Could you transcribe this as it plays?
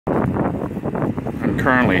I'm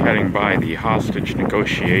currently heading by the hostage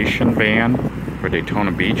negotiation van for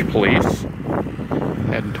Daytona Beach Police.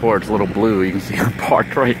 Heading towards Little Blue. You can see I'm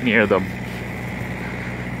parked right near them.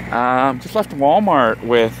 Just left Walmart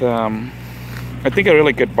with, I think, a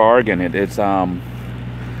really good bargain. It's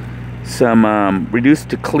some reduced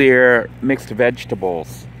to clear mixed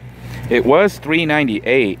vegetables. It was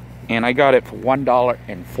 $3.98, and I got it for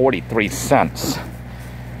 $1.43.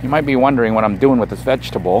 You might be wondering what I'm doing with this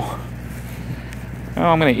vegetable. Well,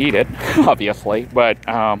 I'm going to eat it, obviously, but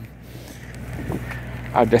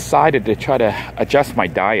I've decided to try to adjust my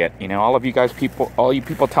diet. You know, all you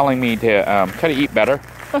people telling me to try to eat better.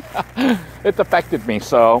 It's affected me.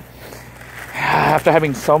 So after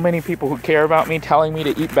having so many people who care about me telling me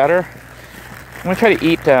to eat better, I'm going to try to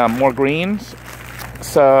eat more greens.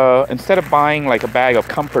 So instead of buying like a bag of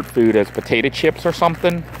comfort food as potato chips or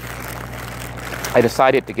something, I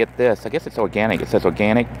decided to get this. I guess it's organic. It says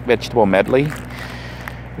organic vegetable medley.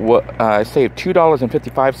 I saved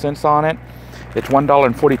 $2.55 on it. It's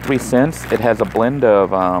 $1.43. It has a blend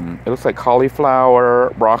of, it looks like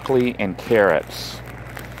cauliflower, broccoli, and carrots.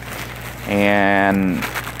 And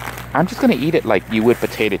I'm just going to eat it like you would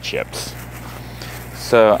potato chips.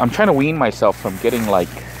 So I'm trying to wean myself from getting like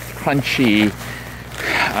crunchy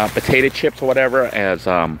potato chips or whatever as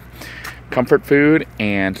comfort food,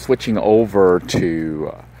 and switching over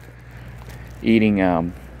to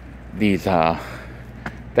eating these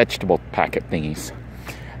vegetable packet thingies.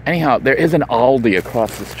 Anyhow, there is an Aldi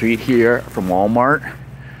across the street here from Walmart.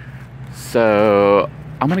 So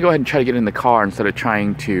I'm going to go ahead and try to get in the car instead of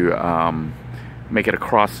trying to make it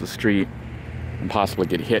across the street and possibly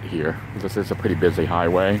get hit here. This is a pretty busy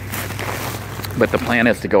highway. But the plan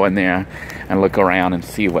is to go in there and look around and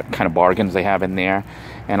see what kind of bargains they have in there.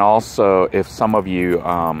 And also, if some of you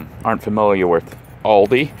aren't familiar with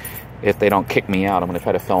Aldi, if they don't kick me out, I'm going to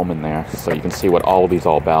try to film in there so you can see what Aldi's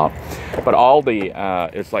all about. But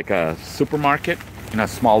Aldi is like a supermarket and a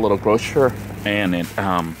small little grocer, and it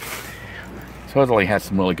supposedly has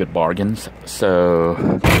some really good bargains.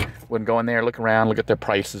 So we can go in there, look around, look at their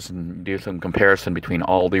prices, and do some comparison between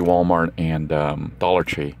Aldi, Walmart, and Dollar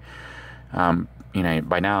Tree. You know,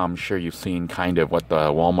 by now I'm sure you've seen kind of what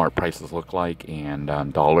the Walmart prices look like, and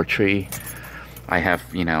Dollar Tree. I have,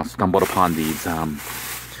 you know, stumbled upon these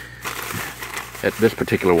at this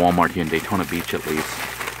particular Walmart here in Daytona Beach, at least,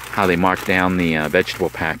 how they mark down the vegetable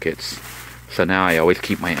packets. So now I always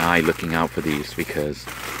keep my eye looking out for these, because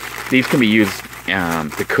these can be used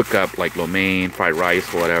to cook up like lo mein, fried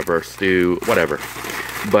rice, whatever, stew, whatever.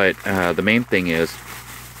 But the main thing is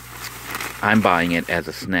I'm buying it as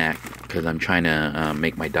a snack because I'm trying to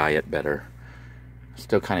make my diet better.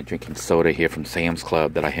 Still kind of drinking soda here from Sam's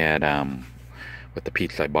Club that I had with the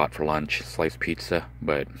pizza I bought for lunch, sliced pizza,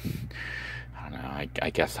 but I don't know, I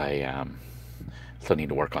guess I still need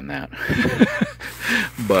to work on that.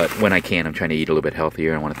 But when I can, I'm trying to eat a little bit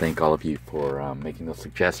healthier. I want to thank all of you for making those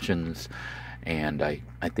suggestions, and I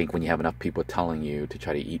think when you have enough people telling you to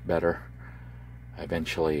try to eat better,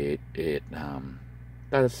 eventually it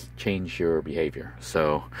does change your behavior.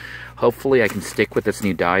 So hopefully I can stick with this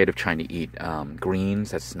new diet of trying to eat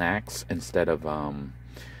greens as snacks instead of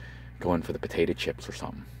going for the potato chips or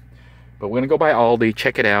something. But we're gonna go by Aldi,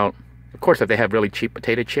 check it out. Of course, if they have really cheap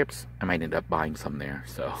potato chips, I might end up buying some there.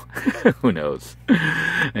 So who knows?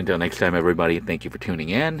 Until next time, everybody, thank you for tuning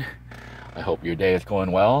in. I hope your day is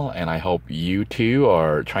going well, and I hope you too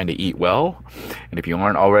are trying to eat well. And if you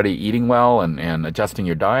aren't already eating well and adjusting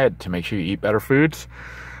your diet to make sure you eat better foods,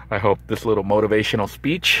 I hope this little motivational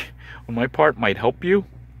speech on my part might help you.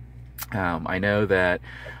 I know that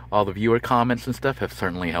all the viewer comments and stuff have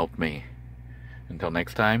certainly helped me. Until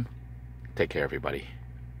next time, take care, everybody.